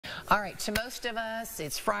All right, to most of us,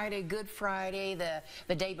 it's Friday, Good Friday,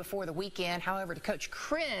 the day before the weekend. However, to Coach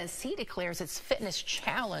Chris, he declares it's Fitness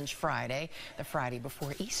Challenge Friday, the Friday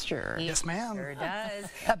before Easter. Yes, ma'am. Sure does.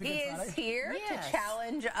 Happy He Good Friday. is here to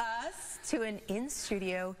challenge us to an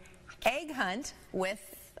in-studio egg hunt with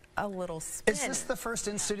a little spin. Is this the first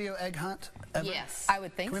in-studio egg hunt ever? Yes. I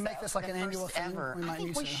would think Can we so. make this like The an annual first thing? ever. We might I think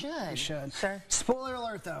use we it. should. We should. Sure. Spoiler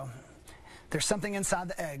alert, though. There's something inside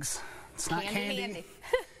the eggs. It's not candy.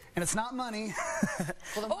 And it's not money,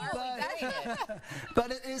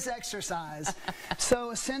 but it is exercise.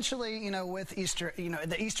 So essentially, you know, with Easter, you know,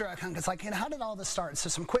 the Easter egg hunt, it's like, how did all this start? So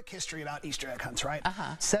some quick history about Easter egg hunts, right?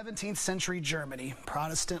 17th century Germany,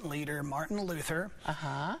 Protestant leader Martin Luther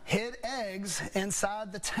hid eggs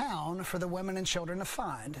inside the town for the women and children to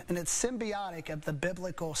find. And it's symbiotic of the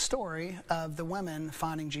biblical story of the women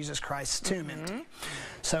finding Jesus Christ's tomb empty.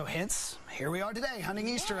 So hence, here we are today, hunting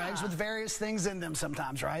Easter eggs with various things in them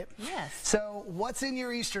sometimes, right? Yes. So what's in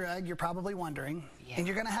your Easter egg, you're probably wondering. Yeah. And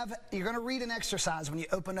you're gonna read an exercise when you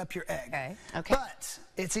open up your egg. Okay. But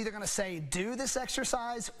it's either gonna say do this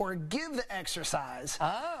exercise or give the exercise.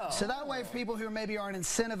 Oh. So that way, for people who maybe aren't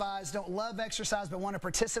incentivized, don't love exercise but want to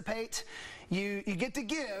participate, you get to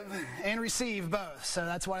give and receive both. So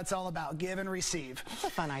that's what it's all about, give and receive. That's a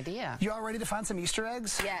fun idea. You all ready to find some Easter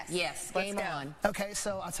eggs? Yes. Yes, Let's game go. on. Okay,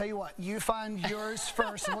 so I'll tell you what. You find yours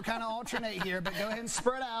first, and we'll kind of alternate here, but go ahead and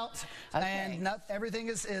spread out. Okay. And everything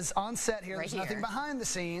is on set here. Right There's nothing here. behind the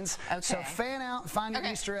scenes. Okay. So fan out and find your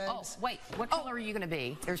Easter Oh, eggs. wait, what color are you going to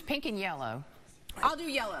be? There's pink and yellow, I'll do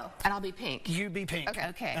yellow. and I'll be pink. You be pink.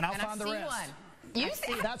 Okay. And I'll I find the see rest. one. You I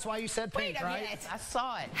see- see- That's why you said pink, Wait a right? minute. I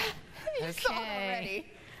saw it. You saw it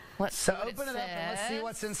already. Let's So see what open it up and let's see says.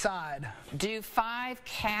 what's inside. Do 5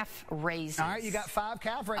 calf raises. All right, you got 5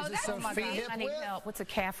 calf raises. that's So my feet, gosh, hip, I need width. help. What's a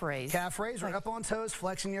calf raise? Calf raise, we're up on toes,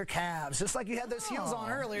 flexing your calves. Just like you had those heels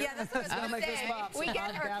on earlier. Yeah, that's what I was gonna going make to this say. pop. We So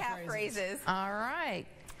get 5 our calf raises. All right.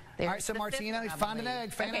 All right, so Martina, find an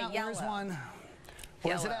egg, fan Okay, out. Where's yellow. one?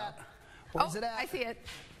 Where's it Yellow. at? Where's it at? I see it.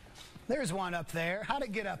 There's one up there. How'd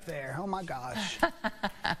it get up there? Oh my gosh.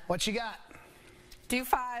 What you got? Do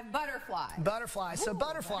 5 butterfly. Butterfly. So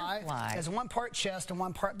butterfly butterfly. is 1 part chest and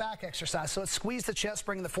 1 part back exercise. So let's squeeze the chest,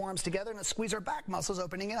 bring the forearms together, and let's squeeze our back muscles,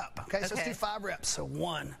 opening it up. Okay, so let's do 5 reps. So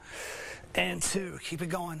 1 and 2. Keep it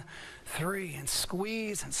going. 3 and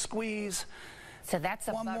squeeze and squeeze. So that's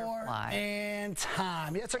a 1 more butterfly. and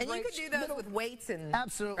time. Yeah, it's a And great you could do those with weights and...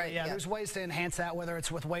 Absolutely, Right, yeah. There's ways to enhance that, whether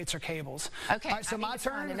it's with weights or cables. Okay. All right, so I my need to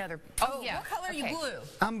find turn. Another. Oh, yeah. what color are you Okay. blue?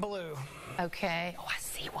 I'm blue. Okay. Oh, I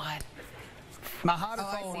see one. My hot or Oh,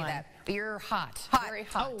 I cold? see that. You're hot. Hot. Very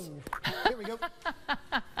hot. Oh, here we go.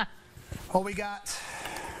 What we got?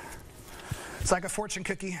 It's like a fortune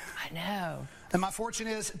cookie. I know. And my fortune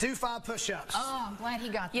is do 5 push-ups. Oh, I'm glad he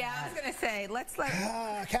got Yeah, I that. was going to say, let's let...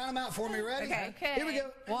 Count them out for me. Ready? Okay. Here we go.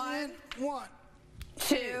 1, And 1,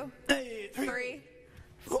 2, 3,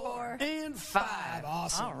 4, and 5.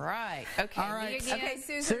 Awesome. All right. Okay. All right. Me again. Okay,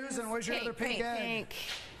 Susan. Susan, where's your other pink egg? Pink.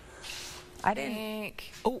 I didn't...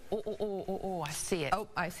 Pink. Oh, I see it. Oh,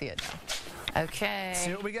 I see it now. Okay.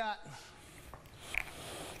 See what we got.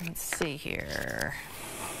 Let's see here.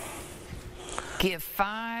 Give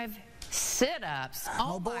 5 sit-ups.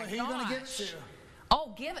 Oh, boy, my who you going to give it gosh. to?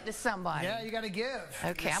 Oh, give it to somebody. Yeah, you got to give.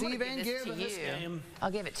 Okay, I'm going Receive to and give this give to in this you. game. I'll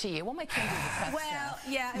give it to you. We'll make him do the tough Well, stuff.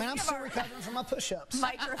 yeah. Man, I'm give still our recovering from my push-ups.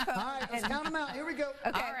 microphone. All right, let's count them out. Here we go.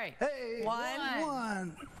 Okay. All right. Hey. 1,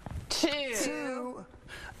 1, 2, 2,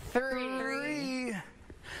 3, 3,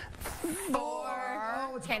 4.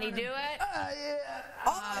 Oh, it's Can he burning. do it? Yeah.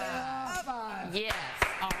 5. Yes.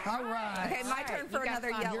 All right. Okay, my turn for You got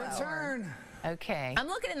another 5. yellow. Your turn. Okay. I'm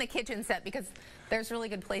looking in the kitchen set because there's really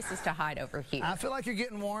good places to hide over here. I feel like you're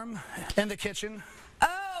getting warm in the kitchen.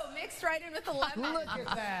 Oh, mixed right in with the lemon. Look at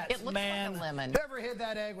that, It looks like man. a lemon. Whoever hid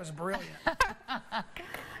that egg was brilliant.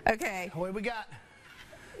 Okay, What do we got?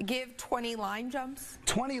 give 20 line jumps.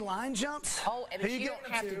 20 line jumps? Oh, and Who you don't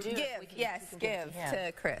giving have it to do it. Give, We can- yes, we can give him.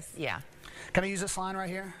 to Chris. Yeah. Can I use this line right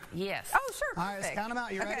here? Yes. Oh, sure. All right, let's perfect. count them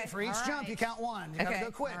out. You ready? Okay. For each All jump, right. you count 1. You got to Okay.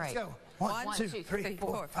 go quick. All Let's right. go. 1, 2, 3,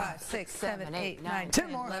 4, 5, 6, 7, 8, 9, 10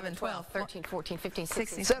 10, more. 11, 12, 13, 14, 15, 16,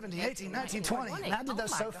 16, 17, 18, 19, 20. And I did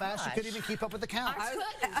those Oh, so my fast you gosh. couldn't even keep up with the count.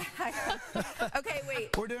 Okay,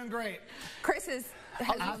 wait. We're doing great. Chris is.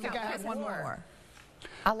 I think I had one more.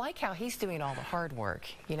 I like how he's doing all the hard work.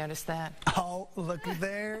 You notice that? Oh, looky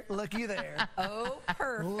there. Looky there. Oh,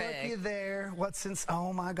 perfect. Looky there. What's in...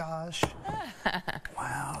 Oh, my gosh.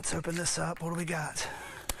 Wow. Let's open this up. What do we got?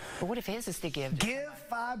 But what if his is to give? Give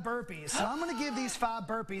 5 burpees. So I'm going to give these 5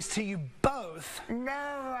 burpees to you both.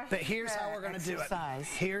 No. But here's how we're going to do it.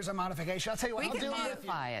 Here's our modification. I'll tell you what, We I'll can do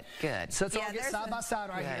modify it. Good. So let's all get side by side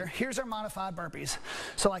right here. Here's our modified burpees.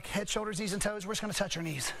 So like head, shoulders, knees, and toes, we're just going to touch our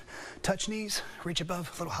knees. Touch knees, reach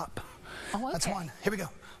above, little hop. Oh, okay. That's 1. Here we go.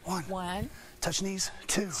 1. Touch knees.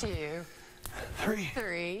 2. 2.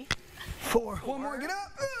 3. 4. 1 more. Get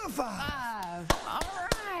up. 5. All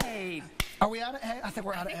right. Are we out of eggs? I think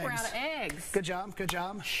we're out of eggs. We're out of eggs. Good job, good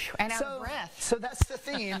job. And out of breath. So that's the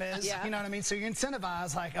theme is, you know what I mean? So you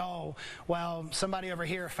incentivize like, oh, well, somebody over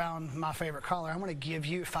here found my favorite color. I'm going to give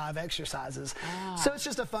you 5 exercises. So it's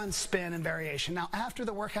just a fun spin and variation. Now, after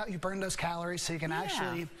the workout, you burn those calories so you can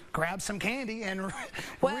actually grab some candy and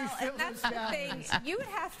refill that's those the calories. thing. You would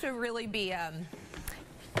have to really be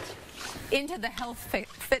into the health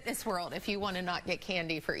fitness world if you want to not get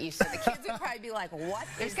candy for Easter. The kids would probably be like, what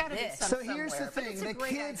is this? So here's the thing. The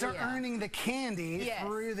kids are earning the candy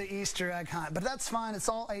through the Easter egg hunt. But that's fine. It's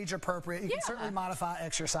all age appropriate. You can certainly modify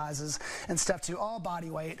exercises and stuff to all body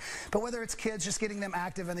weight. But whether it's kids, just getting them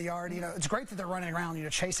active in the yard, you know, it's great that they're running around, you know,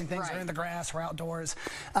 chasing things. They're in the grass or outdoors.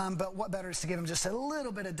 But what better is to give them just a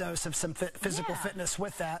little bit of dose of some physical fitness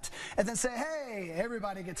with that. And then say, hey,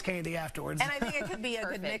 everybody gets candy afterwards. And I think it could be a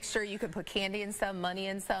good mixture. You could put candy in some, money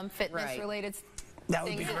in some, fitness-related That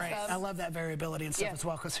would be great. I love that variability and stuff as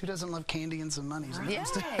well, because who doesn't love candy and some money?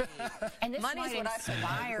 And this might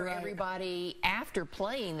inspire everybody after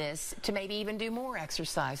playing this to maybe even do more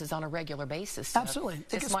exercises on a regular basis. So Absolutely.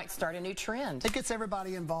 This might start a new trend. It gets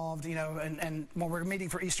everybody involved, you know, and when we're meeting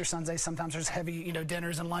for Easter Sundays, sometimes there's heavy, you know,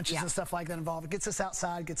 dinners and lunches and stuff like that involved. It gets us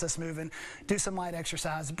outside, gets us moving, do some light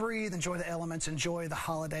exercise, breathe, enjoy the elements, enjoy the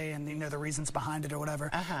holiday and, you know, the reasons behind it or whatever.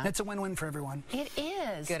 And it's a win-win for everyone. It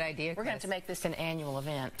is. Good idea, We're going to have to make this an annual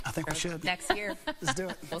event. I think we should. Next year. Let's do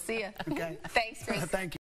it. We'll see you. Okay. Thanks, Chris. Thank you.